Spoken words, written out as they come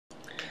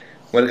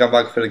Welcome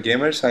back,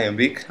 FellowGamers. I am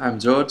Mpikk. I'm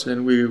George,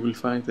 and we will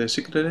find the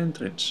secret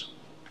entrance.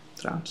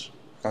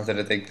 After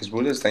I take these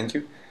bullets, thank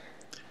you.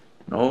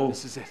 No.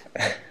 This is it.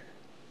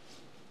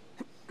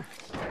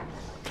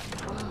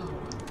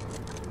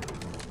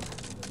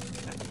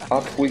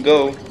 Up we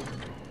go.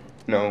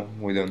 No,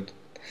 we don't.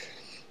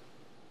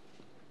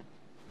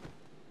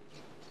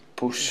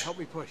 Push. Help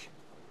me push.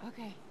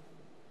 Okay.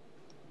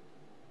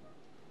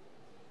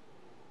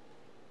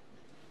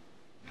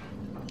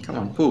 Come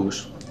on,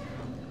 push.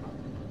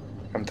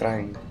 I'm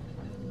trying.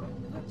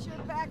 Put your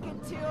back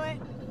into it.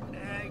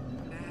 Nag,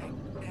 nag,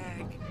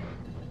 nag.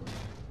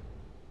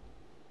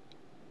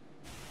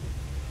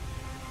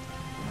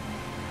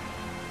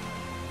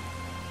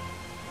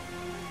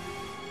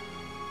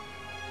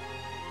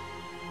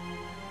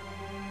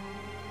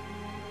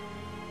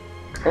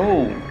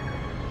 Oh!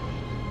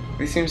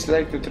 This seems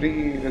like the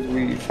tree that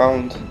we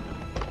found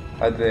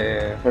at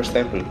the first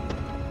temple.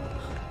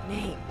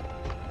 Nate.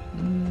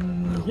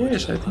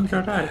 Yes, I think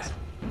you're right.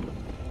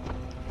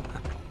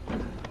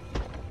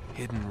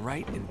 Hidden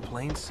right in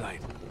plain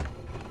sight.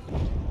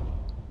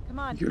 Come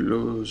on. You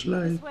lose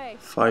like This way.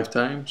 5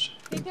 times.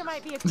 I think there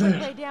might be a quick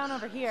way down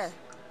over here.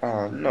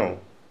 No.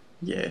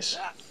 Yes.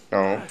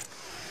 No.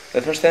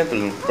 The first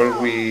temple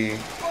where we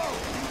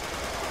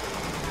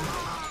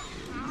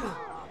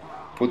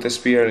put a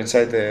spear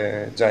inside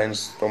the giant's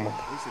stomach.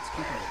 At least it's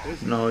keeping it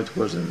busy. No, it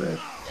wasn't there.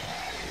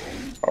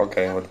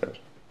 Okay, whatever.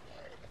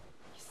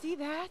 You see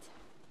that?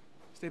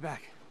 Stay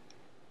back.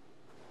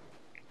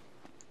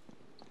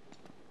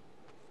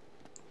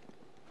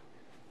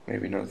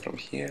 Maybe not from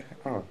here.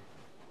 Oh.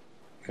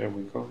 There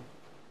we go.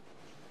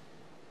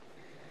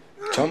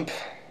 Jump.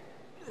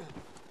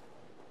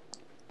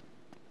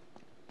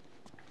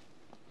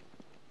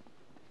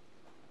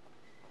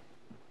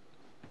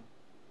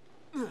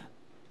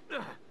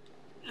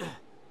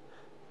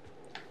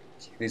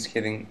 This is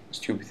getting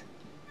stupid.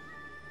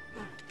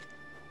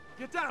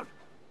 Get down.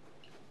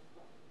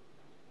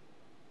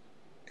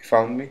 He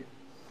found me.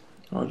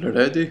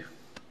 Already?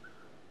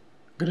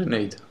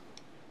 Grenade.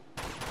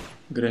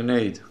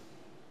 Grenade.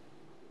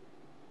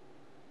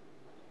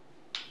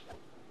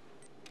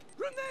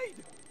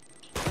 Grenade.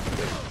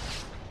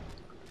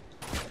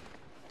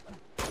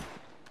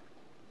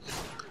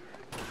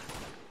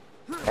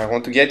 I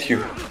want to get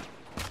you.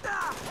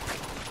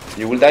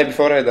 You will die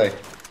before I die.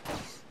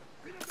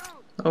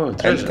 Oh, And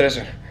treasure.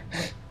 treasure.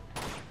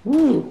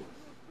 Ooh.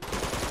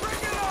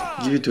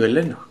 Give it to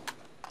Elena.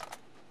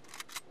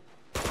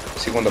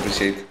 She won't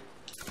appreciate.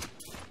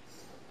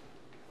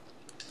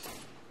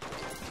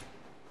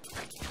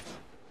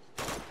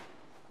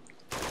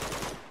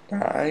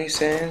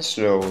 Nice and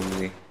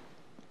slowly.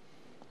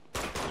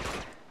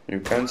 You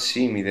can't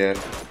see me there.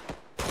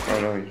 Oh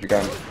no, you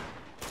can't.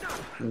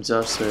 I'm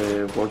just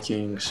a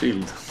walking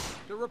shield.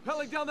 They're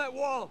rappelling down that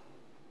wall.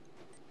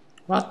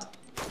 What?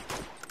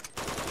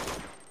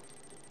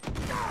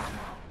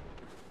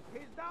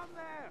 He's down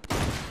there.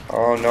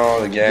 Oh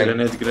no, again.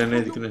 Grenade,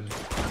 grenade, grenade.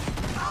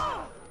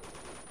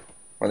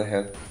 What the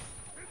hell?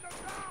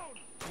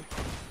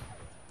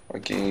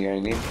 Okay, I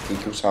need to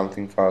do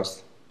something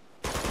fast.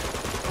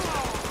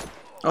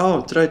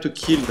 Oh, try to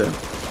kill them.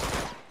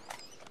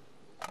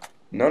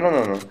 No.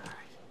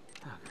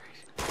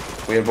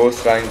 We are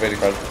both trying very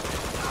hard.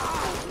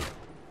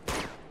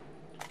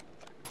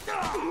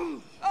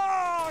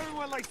 Oh,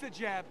 everyone likes the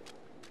jab.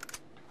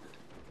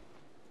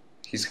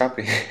 He's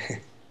happy.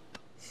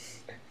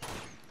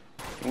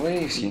 Where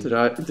is he?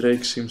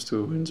 Drake seems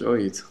to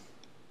enjoy it.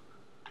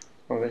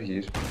 Oh, there he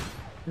is.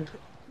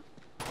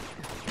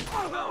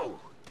 Oh no!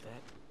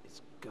 That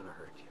is gonna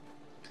hurt you.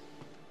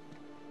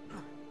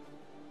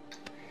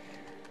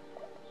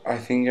 I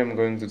think I'm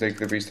going to take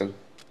the pistol.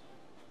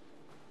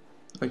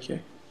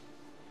 Okay.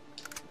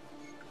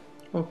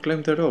 Oh,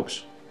 climb the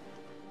ropes.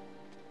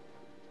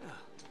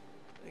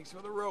 Thanks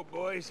for the rope,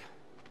 boys.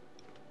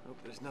 Hope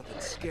there's nothing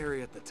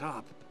scary at the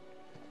top.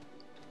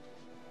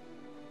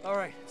 All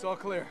right, it's all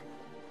clear.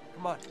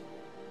 Come on.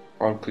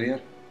 All clear?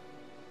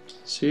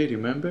 See,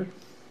 remember?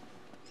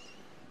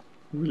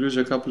 We lose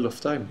a couple of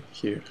time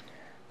here.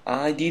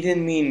 I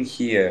didn't mean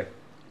here.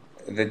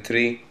 The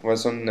tree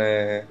was on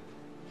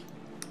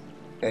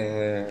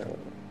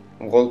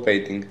wall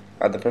painting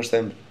at the first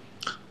temple.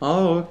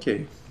 Oh,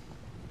 okay.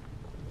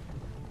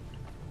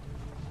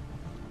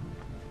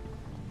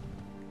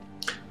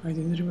 I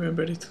didn't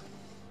remember it.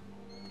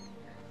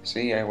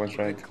 See, I was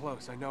right.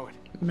 Close, I know it.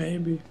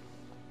 Maybe.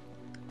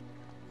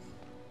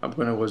 I'm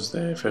gonna watch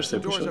the first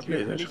Some doors episode up here. I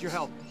later. need your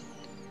help.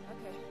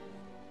 Okay.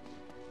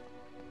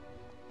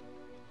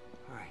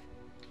 All right,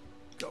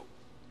 go.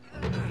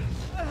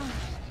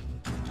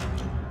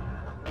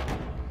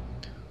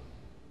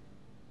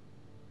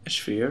 A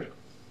sphere.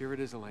 Here it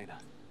is, Elena.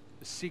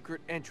 The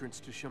secret entrance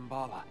to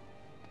Shambhala.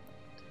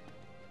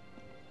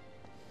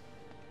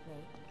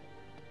 Nate,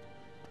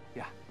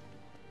 Yeah,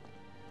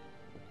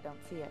 don't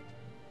see it.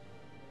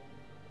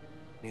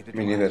 neither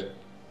Me do I. neither.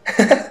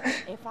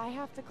 If I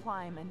have to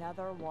climb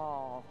another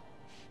wall.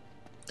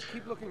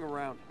 Keep looking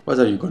around. What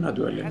are you gonna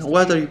do, Elena?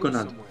 What are you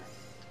gonna do? Somewhere.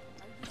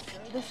 Are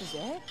you sure this is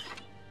it?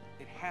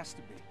 It has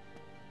to be.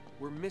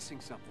 We're missing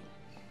something.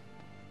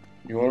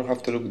 You all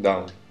have to look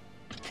down.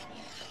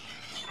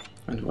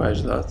 And why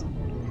is that?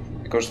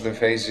 Because the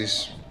face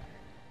is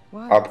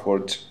What?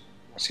 upwards.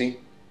 See?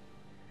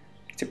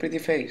 It's a pretty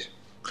face.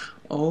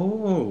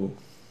 Oh.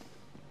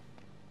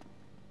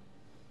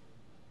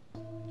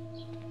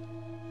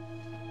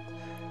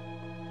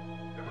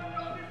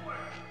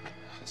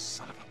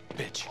 Son of a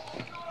bitch.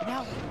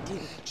 Now what do?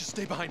 Just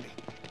stay behind me.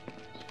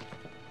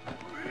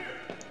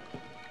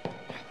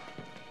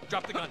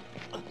 Drop the gun.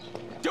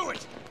 Do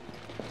it!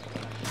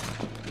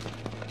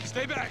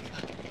 Stay back!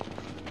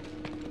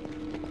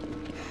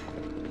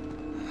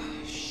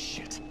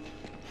 Shit.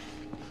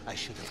 I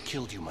should have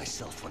killed you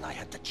myself when I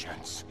had the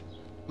chance.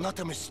 Not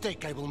a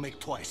mistake I will make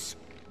twice.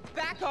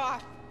 Back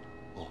off!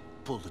 Oh,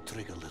 pull the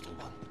trigger, little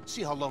one.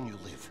 See how long you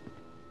live.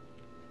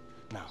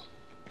 Now,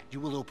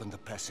 you will open the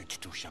passage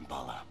to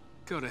Shambhala.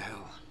 Go to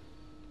hell.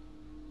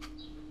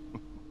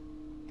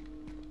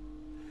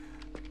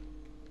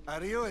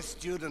 Are you a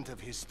student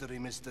of history,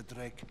 Mr.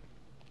 Drake?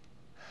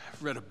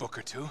 I've read a book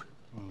or two.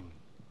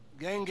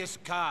 Genghis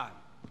Khan,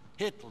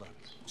 Hitler,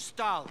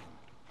 Stalin,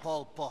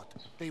 Pol Pot,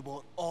 they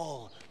were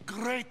all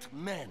great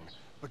men.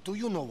 But do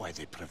you know why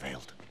they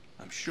prevailed?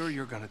 I'm sure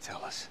you're gonna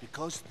tell us.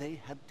 Because they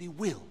had the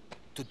will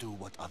to do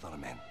what other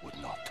men would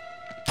not.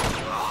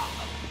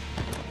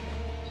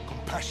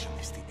 Compassion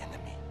is the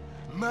enemy.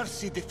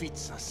 Mercy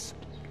defeats us.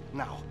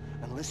 Now,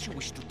 unless you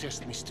wish to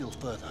test me still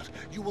further,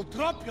 you will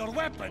drop your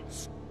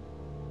weapons!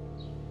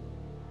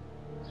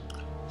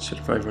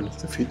 Survival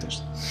of the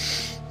fittest.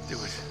 Do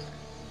it.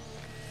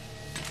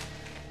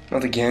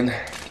 Not again.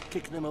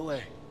 Kick them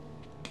away.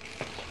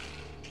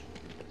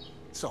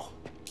 So,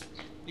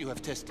 you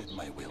have tested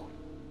my will.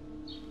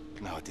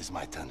 Now it is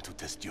my turn to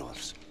test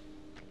yours.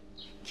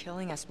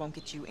 Killing us won't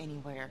get you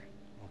anywhere.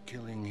 Oh,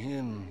 killing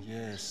him,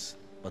 yes.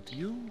 But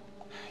you?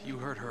 You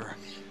hurt her.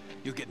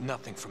 You'll get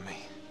nothing from me.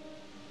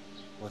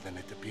 Well, then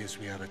it appears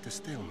we are at a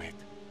stalemate.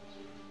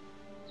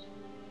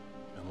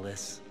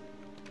 Unless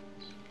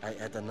I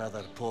add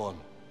another pawn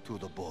to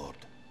the board.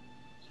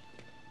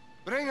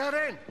 Bring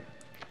her in!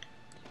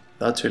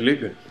 That's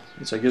illegal.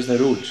 It's against the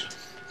rules.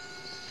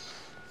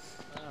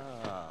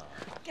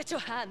 Get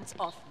your hands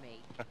off me.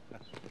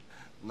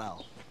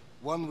 Now,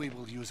 one we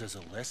will use as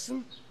a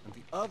lesson, and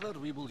the other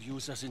we will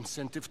use as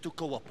incentive to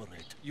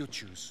cooperate. You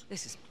choose.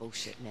 This is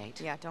bullshit, Nate.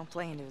 Yeah, don't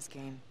play into his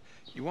game.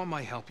 You want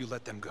my help, you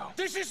let them go.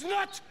 This is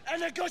not a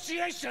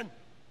negotiation!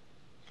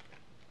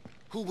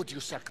 Who would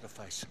you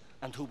sacrifice,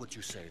 and who would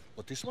you save?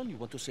 But this one? You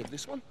want to save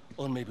this one?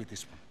 Or maybe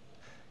this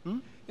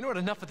one? You know what?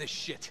 Enough of this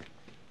shit.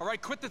 All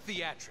right, quit the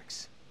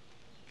theatrics.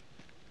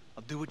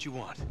 I'll do what you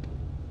want.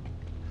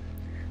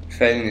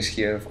 Felin is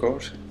here, of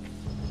course.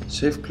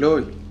 Save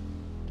Chloe.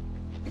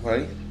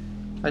 Why?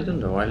 I don't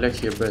know, I like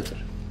her better.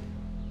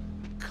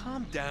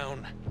 Calm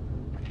down.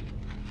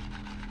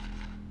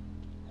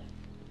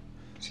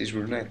 She's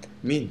brunette.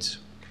 Means.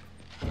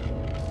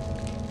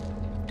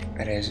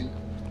 Resin.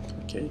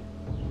 Okay.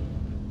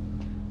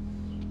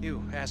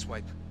 You,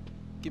 asswipe.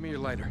 Give me your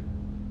lighter.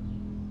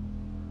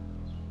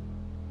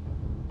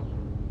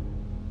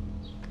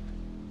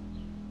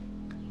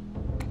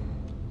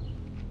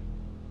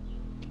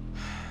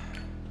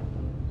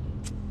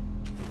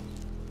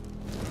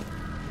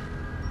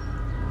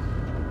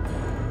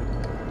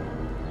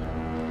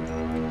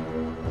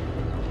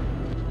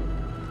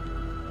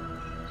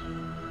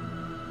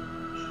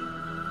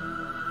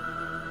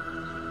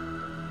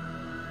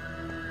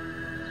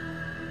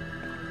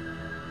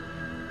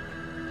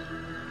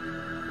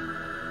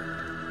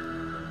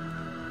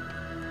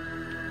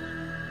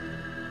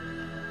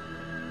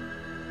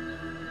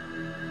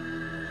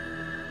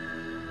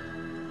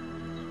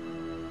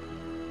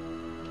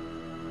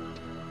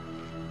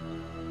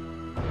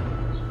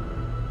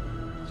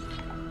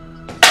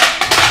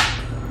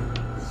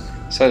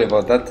 Sorry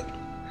about that.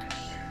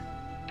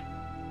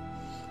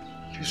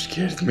 You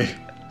scared me.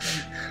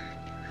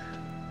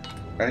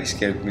 That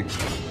scared me.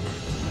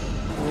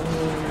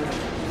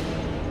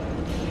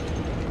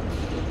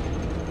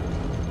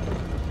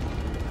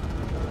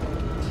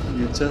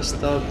 You just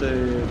thought a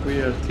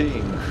weird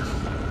thing.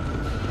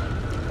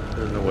 I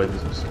don't know what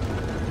this is.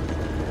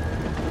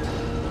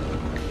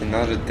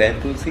 Another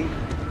temple thing?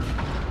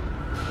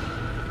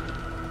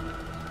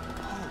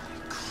 Holy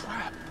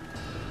crap.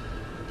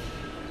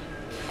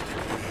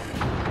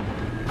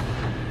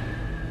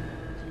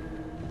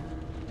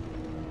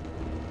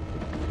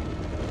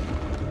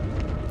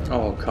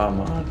 Oh,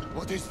 come on.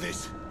 What is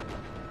this?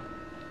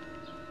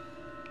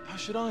 How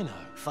should I know?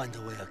 Find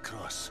a way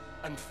across,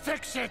 and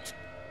fix it!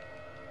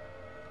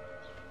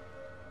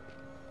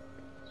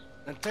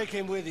 And take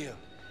him with you.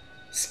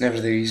 It's never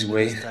the easy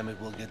way. This time it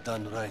will get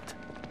done right.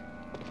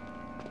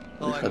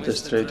 We I had a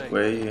missed the straight train.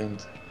 way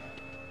and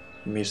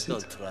missed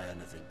Don't it. try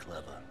anything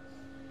clever.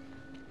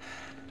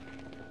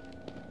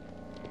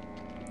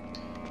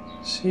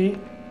 See?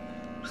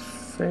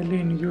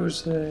 Felin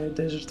use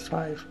Desert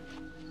 5.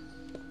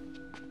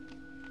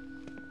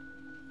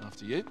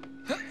 After you.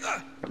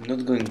 I'm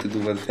not going to do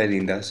what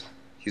Felin does.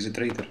 He's a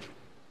traitor.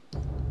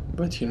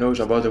 But he knows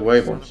about the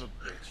weapons.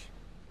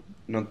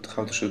 Not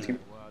how to shoot him.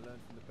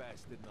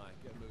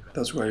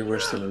 That's why we're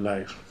still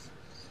alive.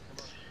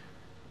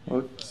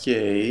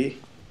 Okay.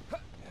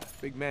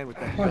 Big man with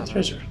the Oh, a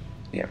treasure.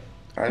 Yeah.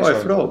 Oh, a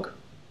frog.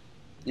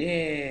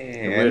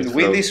 Yeah, weird and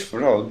with frog. this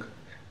frog,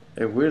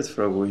 A weird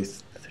frog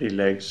with 3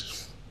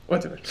 legs.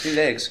 Whatever. 3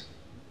 legs.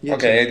 Yes,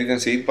 Okay, I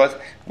didn't see it,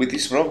 but with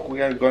this frog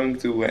we are going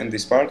to end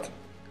this part,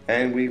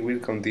 and we will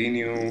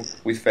continue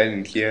with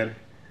Felin here,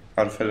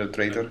 our fellow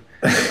traitor,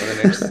 for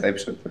the next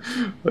episode.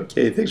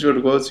 Okay, thanks for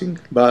watching.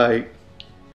 Bye.